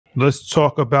let's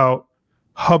talk about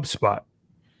HubSpot.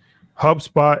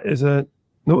 HubSpot is a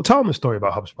no. Tell them the story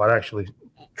about HubSpot, actually,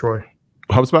 Troy.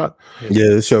 HubSpot? Yeah,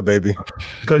 it's your baby.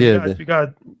 Because you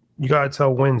got to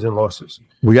tell wins and losses.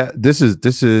 We got this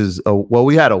is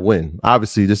we had a win.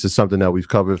 Obviously, this is something that we've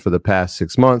covered for the past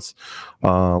 6 months.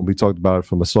 We talked about it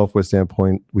from a software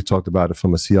standpoint. We talked about it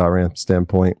from a CRM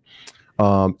standpoint.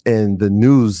 And the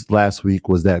news last week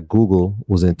was that Google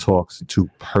was in talks to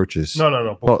purchase.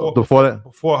 No.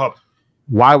 Before Hub.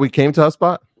 Why we came to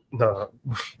HubSpot? No.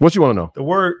 What you want to know?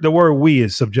 The word "we"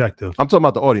 is subjective. I'm talking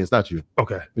about the audience, not you.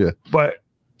 Okay. Yeah. But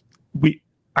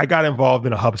I got involved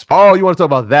in a HubSpot. Oh, you want to talk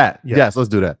about that? Yes, let's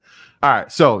do that. All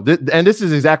right. So, and this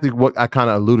is exactly what I kind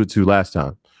of alluded to last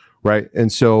time, right? And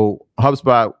so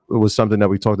HubSpot was something that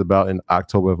we talked about in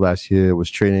October of last year. It was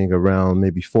trading around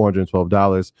maybe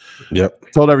 $412.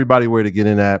 Yep. Told everybody where to get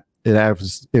in at.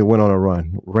 It went on a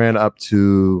run, ran up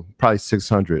to probably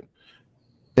 600.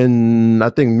 In I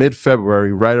think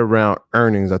mid-February, right around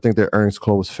earnings, I think their earnings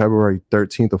closed February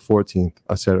 13th or 14th.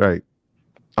 I said, all right,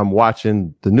 I'm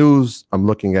watching the news. I'm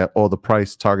looking at all the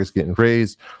price targets getting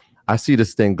raised. I see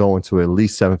this thing going to at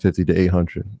least 750 to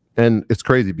 800. And it's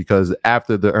crazy because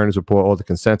after the earnings report, all the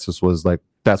consensus was like,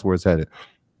 that's where it's headed.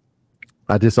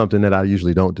 I did something that I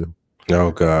usually don't do.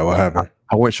 Oh, God. What happened?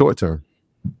 I went short term.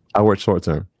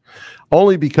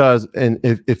 Only because, and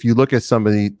if you look at some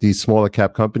of these smaller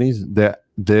cap companies,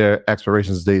 their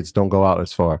expiration dates don't go out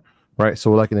as far, right?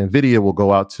 So like an NVIDIA will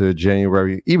go out to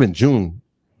January, even June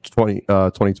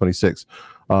 2026.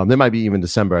 There might be even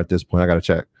December at this point. I got to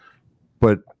check.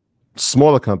 But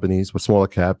smaller companies with smaller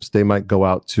caps, they might go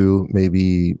out to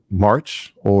maybe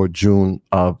March or June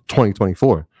of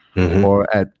 2024. Mm-hmm.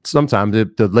 Or at sometime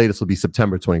the latest will be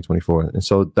September 2024. And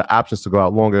so the options to go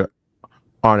out longer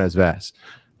aren't as vast.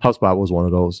 HubSpot was one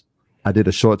of those. I did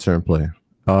a short-term play.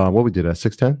 What we did at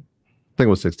 610? I think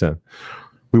it was 610.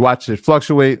 We watched it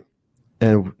fluctuate,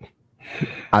 and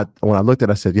when I looked at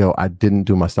it, I said, yo, I didn't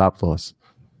do my stop loss.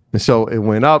 And so it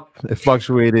went up, it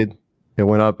fluctuated, it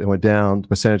went up, it went down, the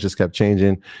percentages kept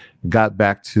changing, got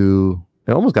back to,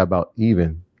 it almost got about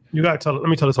even. You gotta tell. Let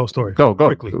me tell this whole story. Go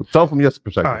quickly. Tell from your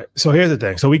perspective. All right. So here's the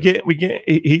thing. So we get.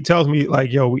 He tells me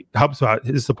like, "Yo, HubSpot.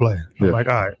 This is the play." I'm like,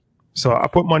 "All right." So I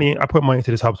put money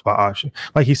into this HubSpot option.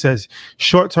 Like he says,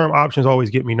 short-term options always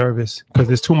get me nervous because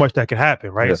there's too much that can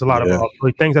happen. Right? It's a lot of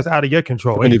things that's out of your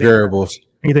control. Any variables.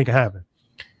 Anything can happen.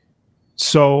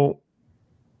 So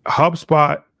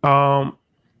HubSpot,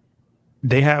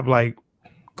 they have like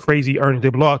crazy earnings. They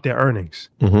blow out their earnings,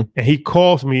 and he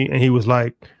calls me and he was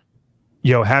like,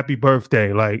 yo, happy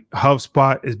birthday. Like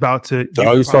HubSpot is about to.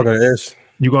 Oh, you talking to Ish?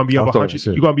 You're gonna be up 100.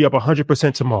 You're gonna be up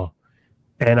 100% tomorrow.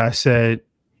 And I said,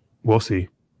 we'll see.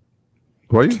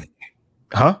 Were you?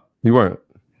 Huh? You weren't.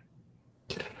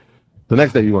 The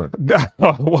next day you weren't.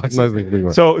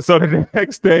 So the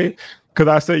next day, because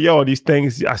I said, yo, these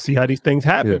things, I see how these things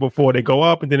happen before they go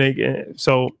up, and then they.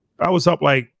 So I was up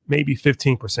like maybe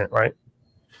 15%, right?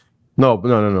 No,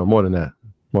 more than that.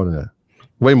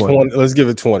 Way more. 20, let's give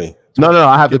it 20. No.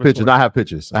 I have the pictures. I have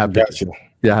pictures. I have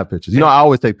pictures. You know, I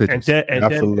always take pictures.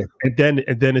 And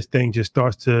then this thing just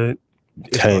starts to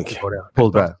tank.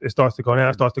 Pulls back. It starts to go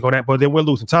down. But then we're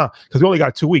losing time because we only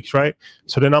got 2 weeks, right?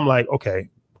 So then I'm like, okay.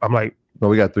 I'm like, no,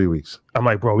 we got 3 weeks. I'm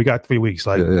like, bro, we got 3 weeks.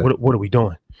 Like, what are we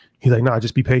doing? He's like, nah,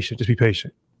 just be patient. Just be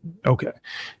patient. Okay.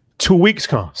 2 weeks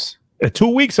comes. At 2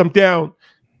 weeks, I'm down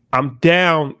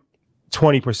 20%.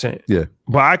 Yeah.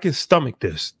 But I can stomach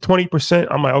this. 20%.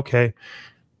 I'm like, okay,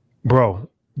 bro,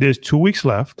 there's 2 weeks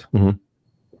left. Mm-hmm.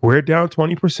 We're down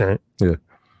 20%. Yeah.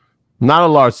 Not a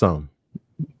large sum,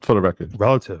 for the record.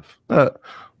 Relative.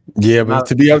 Yeah, but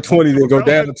to be up 20, then go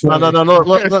down to 20. No.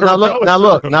 Look.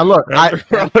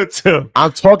 Relative.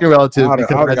 I'm talking relative. No,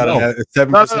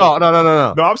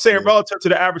 I'm saying relative to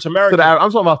the average American. I'm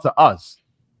talking about to us.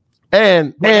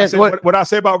 And what I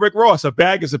say about Rick Ross, a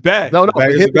bag is a bag. No,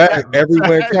 bag is a bag.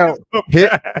 Everywhere count.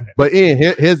 But Ian,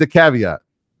 here's the caveat.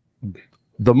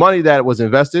 The money that was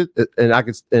invested, and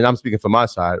I'm speaking from my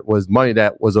side, was money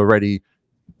that was already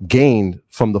gained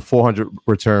from the 400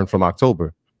 return from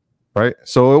October, right?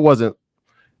 So it wasn't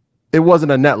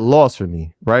a net loss for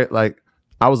me, right? Like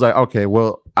I was like, okay,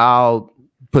 well, I'll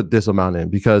put this amount in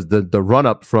because the run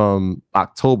up from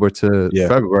October to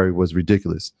February was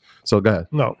ridiculous. So go ahead.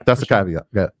 No, that's the caveat.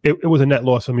 It was a net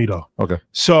loss for me though. Okay.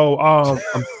 So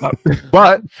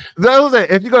but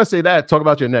if you're gonna say that, talk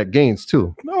about your net gains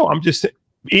too. No, I'm just saying.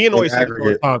 Ian always says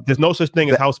there's no such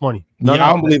thing as house money. No, I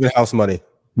don't believe in house money.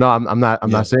 No, I'm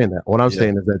not saying that. What I'm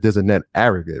saying is that there's a net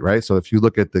aggregate, right? So if you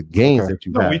look at the gains that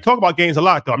you have, we talk about gains a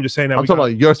lot, though. I'm just saying that I'm talking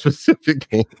about your specific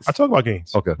gains. I talk about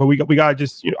gains, okay, but we got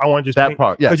just I want to just that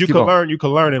part, because you can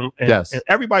learn, and yes, and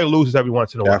everybody loses every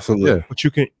once in a while, absolutely. But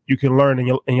you can learn in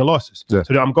your losses. Yeah.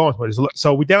 So I'm going for it.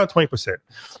 So we down 20%.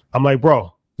 I'm like,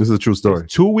 bro, this is a true story.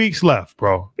 It's 2 weeks left,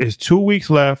 bro. It's 2 weeks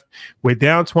left. We're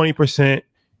down 20%.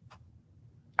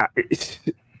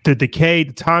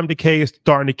 The time decay is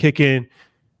starting to kick in.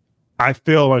 I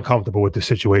feel uncomfortable with the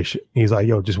situation. He's like,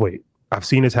 yo, just wait. I've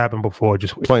seen this happen before.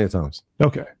 Just wait. Plenty of times.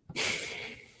 Okay.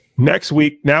 Next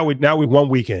week, now we 1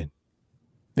 weekend.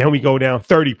 Then we go down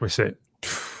 30%.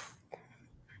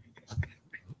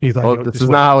 He's like, oh, this is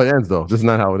not how it ends, though. This is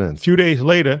not how it ends. A few days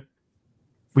later,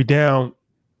 we down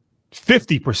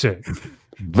 50%.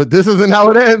 But this isn't how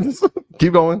it ends.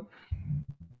 Keep going.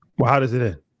 Well, how does it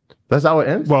end? That's how it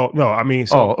ends? Well, no, I mean,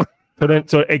 so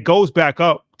it goes back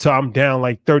up to I'm down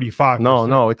like 35%.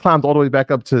 No, it climbed all the way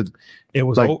back up to it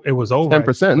was over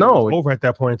 10%. No, over at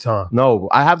that point in time. No,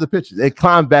 I have the picture. It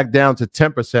climbed back down to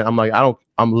 10%. I'm like,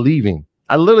 I'm leaving.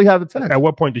 I literally have the text. At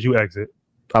what point did you exit?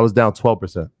 I was down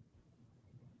 12%.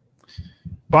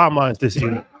 Bottom line is this: if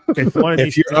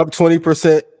you're up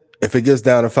 20%, if it gets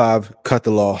down to 5, cut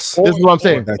the loss. This is what I'm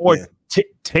saying. Or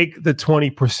take the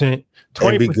 20%.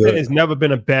 20% has never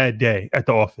been a bad day at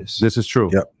the office. This is true.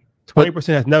 Yep. 20%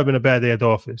 has never been a bad day at the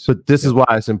office. But this is why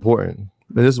it's important.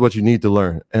 This is what you need to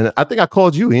learn. And I think I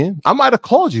called you, Ian. I might have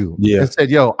called you and said,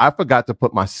 yo, I forgot to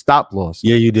put my stop loss.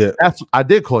 Yeah, you did. I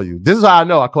did call you. This is how I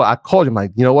know. I called you. I'm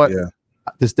like, you know what? Yeah.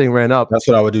 This thing ran up. That's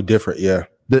what I would do different. Yeah.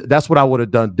 That's what I would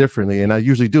have done differently. And I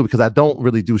usually do because I don't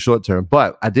really do short term,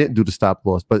 but I didn't do the stop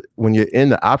loss. But when you're in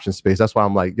the option space, that's why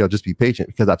I'm like, yo, just be patient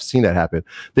because I've seen that happen.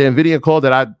 The NVIDIA call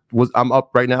that I'm up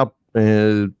right now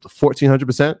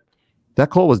 1,400%. That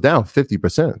call was down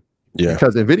 50%. Yeah.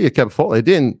 Because NVIDIA kept falling.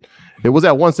 It was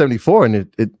at 174 and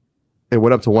it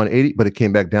went up to 180, but it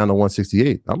came back down to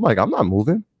 168. I'm like, I'm not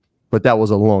moving. But that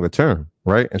was a longer term,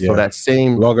 right? And so that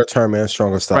same longer term and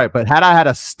stronger stop. Right. But had I had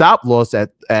a stop loss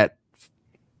at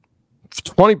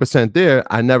 20% there,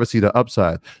 I never see the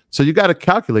upside. So you got to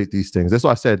calculate these things. That's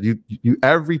why I said you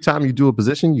every time you do a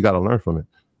position, you got to learn from it.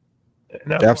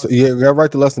 Absolutely. Yeah, you got to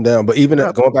write the lesson down. But even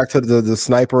going back to the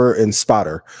sniper and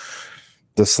spotter,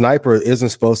 the sniper isn't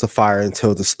supposed to fire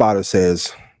until the spotter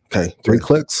says, okay, 3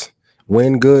 clicks,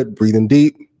 wind good, breathing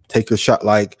deep, take your shot.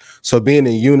 Like, so being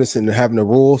in unison and having the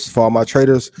rules for all my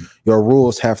traders, your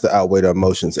rules have to outweigh the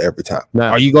emotions every time.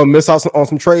 Now, are you going to miss out on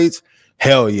some trades?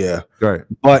 Hell yeah. Right.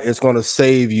 But it's going to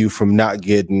save you from not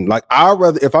getting, like, I'd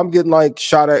rather, if I'm getting like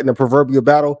shot at in a proverbial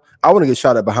battle, I want to get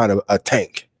shot at behind a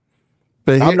tank.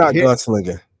 But I'm not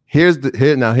gunslinging. Here's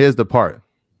the part,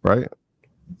 right?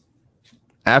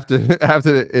 After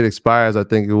it expires, I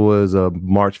think it was a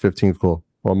March 15th call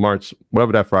or March,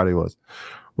 whatever that Friday was,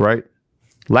 right?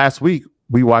 Last week,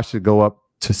 we watched it go up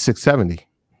to 670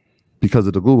 because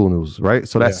of the Google news, right?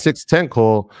 So that 610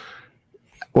 call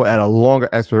at a longer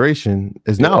expiration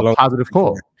is now a positive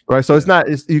call, right? So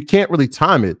you can't really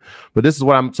time it, but this is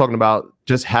what I'm talking about,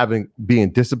 just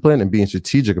being disciplined and being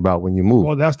strategic about when you move.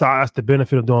 Well, that's the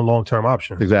benefit of doing long-term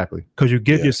options. Exactly. Because you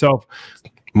give yourself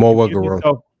more wiggle room.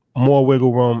 More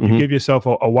wiggle room. You give yourself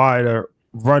a wider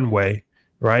runway,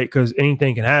 right? Because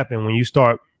anything can happen when you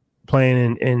start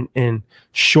playing in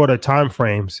shorter time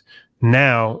frames.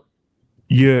 Now,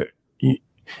 even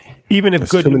if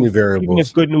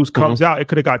good news comes out, it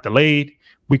could have got delayed.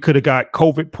 We could have got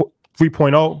COVID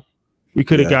 3.0. We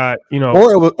could have got,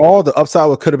 or it was all the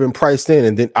upside could have been priced in,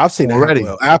 and then I've seen already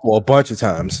Apple a bunch of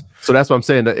times. So that's what I'm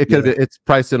saying. That it could it's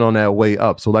priced in on that way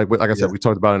up. So like I said, we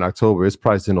talked about in October, it's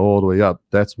priced in all the way up.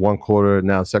 That's 1 quarter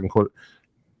now, 2nd quarter,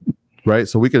 right?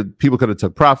 So people could have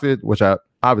took profit, which I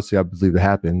believe it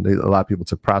happened. A lot of people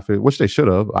took profit, which they should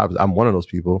have. I'm one of those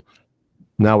people.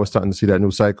 Now we're starting to see that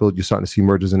new cycle. You're starting to see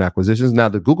mergers and acquisitions. Now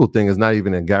the Google thing is not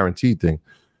even a guaranteed thing,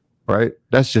 right?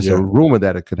 That's just a rumor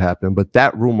that it could happen. But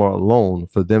that rumor alone,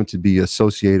 for them to be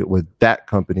associated with that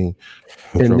company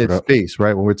in this space,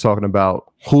 right? When we're talking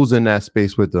about who's in that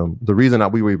space with them, the reason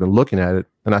we were even looking at it,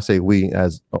 and I say we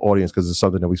as an audience because it's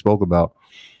something that we spoke about,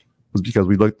 was because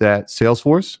we looked at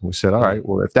Salesforce. We said, all right,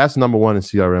 well, if that's number 1 in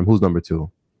CRM, who's number 2?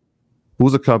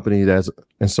 Who's a company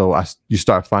and so you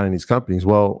start finding these companies.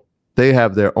 Well, they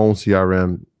have their own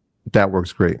CRM that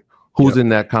works great. Who's in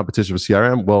that competition for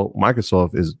CRM? Well,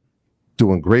 Microsoft is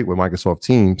doing great with Microsoft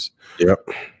Teams. Yep.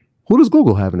 Who does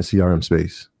Google have in the CRM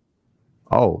space?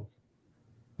 Oh,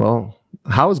 well,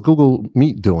 how is Google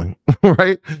Meet doing?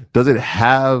 Right? Does it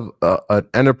have an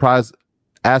enterprise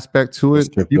aspect to it?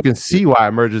 You can see why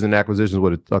mergers and acquisitions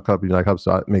with a company like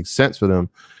HubSpot makes sense for them.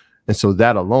 And so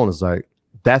that alone is like,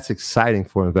 that's exciting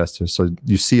for investors. So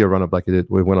you see a run up like it did.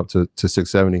 We went up to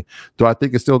 670. Do I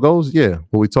think it still goes? Yeah.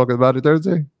 Will we talking about it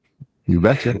Thursday? You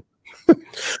betcha.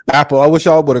 Apple, I wish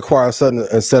y'all would acquire something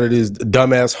instead of these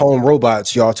dumbass home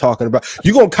robots y'all talking about.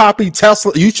 You gonna copy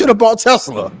Tesla? You should have bought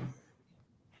Tesla.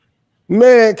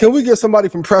 Man, can we get somebody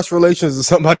from press relations or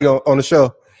somebody on the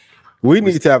show? We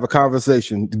need to have a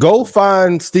conversation. Go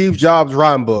find Steve Jobs'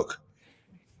 rhyme book.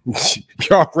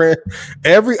 Y'all ran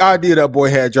every idea that boy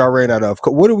had. Y'all ran out of.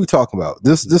 What are we talking about?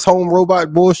 This home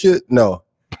robot bullshit? No.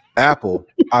 Apple,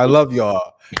 I love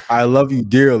y'all. I love you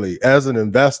dearly as an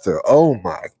investor. Oh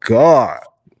my God.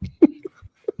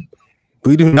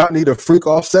 We do not need a freak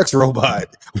off sex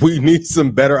robot. We need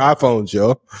some better iPhones,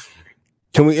 yo.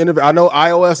 Can we innovate? I know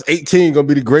iOS 18 gonna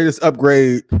be the greatest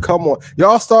upgrade. Come on.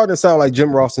 Y'all starting to sound like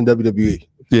Jim Ross in WWE.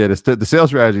 Yeah, the sales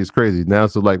strategy is crazy. Now,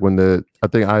 so like when I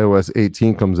think iOS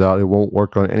 18 comes out, it won't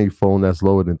work on any phone that's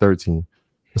lower than 13.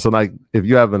 So like if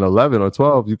you have an 11 or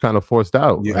 12, you kind of forced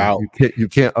out. You're like, out. You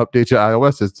can't update your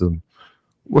iOS system.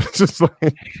 Which is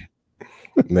like,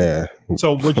 man.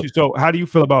 So how do you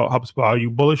feel about HubSpot? Are you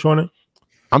bullish on it?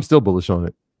 I'm still bullish on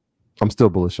it.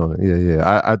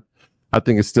 Yeah. I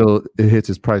think it hits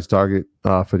its price target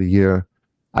for the year.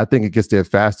 I think it gets there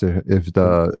faster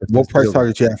what price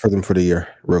target you have for them for the year,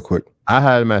 real quick? I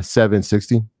had them at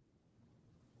 760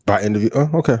 by end of year. Oh,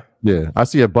 okay. Yeah, I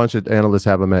see a bunch of analysts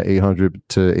have them at 800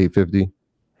 to 850.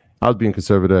 I was being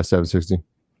conservative at 760.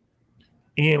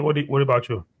 Ian, what about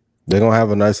you? They're gonna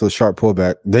have a nice little sharp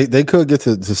pullback. They could get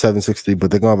to 760,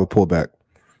 but they're gonna have a pullback,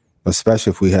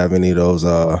 especially if we have any of those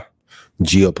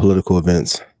geopolitical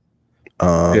events.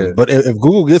 But if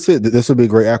Google gets it, this will be a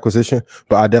great acquisition.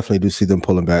 But I definitely do see them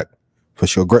pulling back for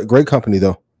sure. Great company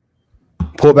though.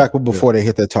 Pull back before they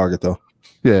hit that target though.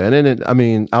 Yeah, and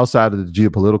then outside of the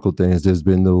geopolitical things, there's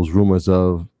been those rumors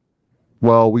of,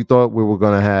 well, we thought we were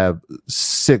going to have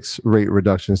 6 rate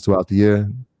reductions throughout the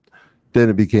year. Then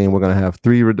it became we're going to have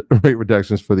 3 rate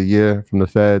reductions for the year from the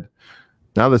Fed.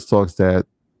 Now there's talks that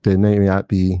there may not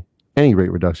be any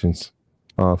rate reductions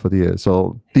for the year.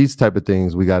 So these type of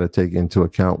things we got to take into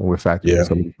account when we're factoring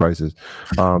some of these prices,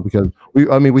 because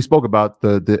we spoke about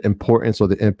the importance or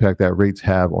the impact that rates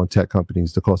have on tech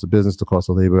companies. The cost of business, the cost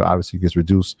of labor obviously gets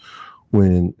reduced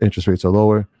when interest rates are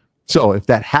lower. So if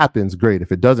that happens, great.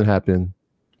 If it doesn't happen,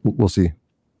 we'll see.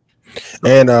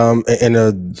 And in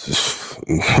a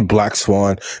black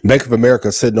swan, Bank of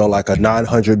America sitting on like a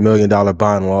 $900 million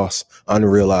bond loss,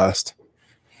 unrealized,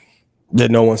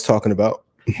 that no one's talking about.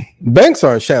 Banks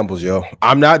are in shambles, yo.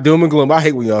 I'm not doom and gloom. I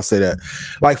hate when y'all say that.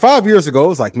 Like 5 years ago, it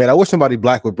was like, man, I wish somebody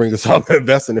black would bring us all the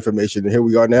investing information. And here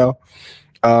we are now.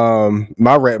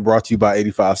 My rant brought to you by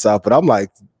 85 South, but I'm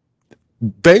like,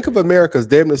 Bank of America is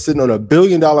damn near sitting on $1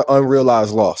 billion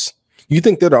unrealized loss. You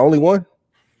think they're the only one?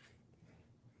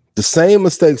 The same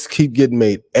mistakes keep getting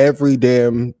made every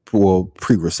damn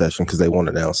pre-recession because they won't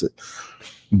announce it.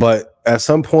 But at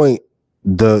some point,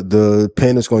 the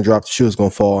pen is going to drop, the shoe is going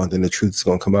to fall, and then the truth is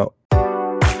going to come out.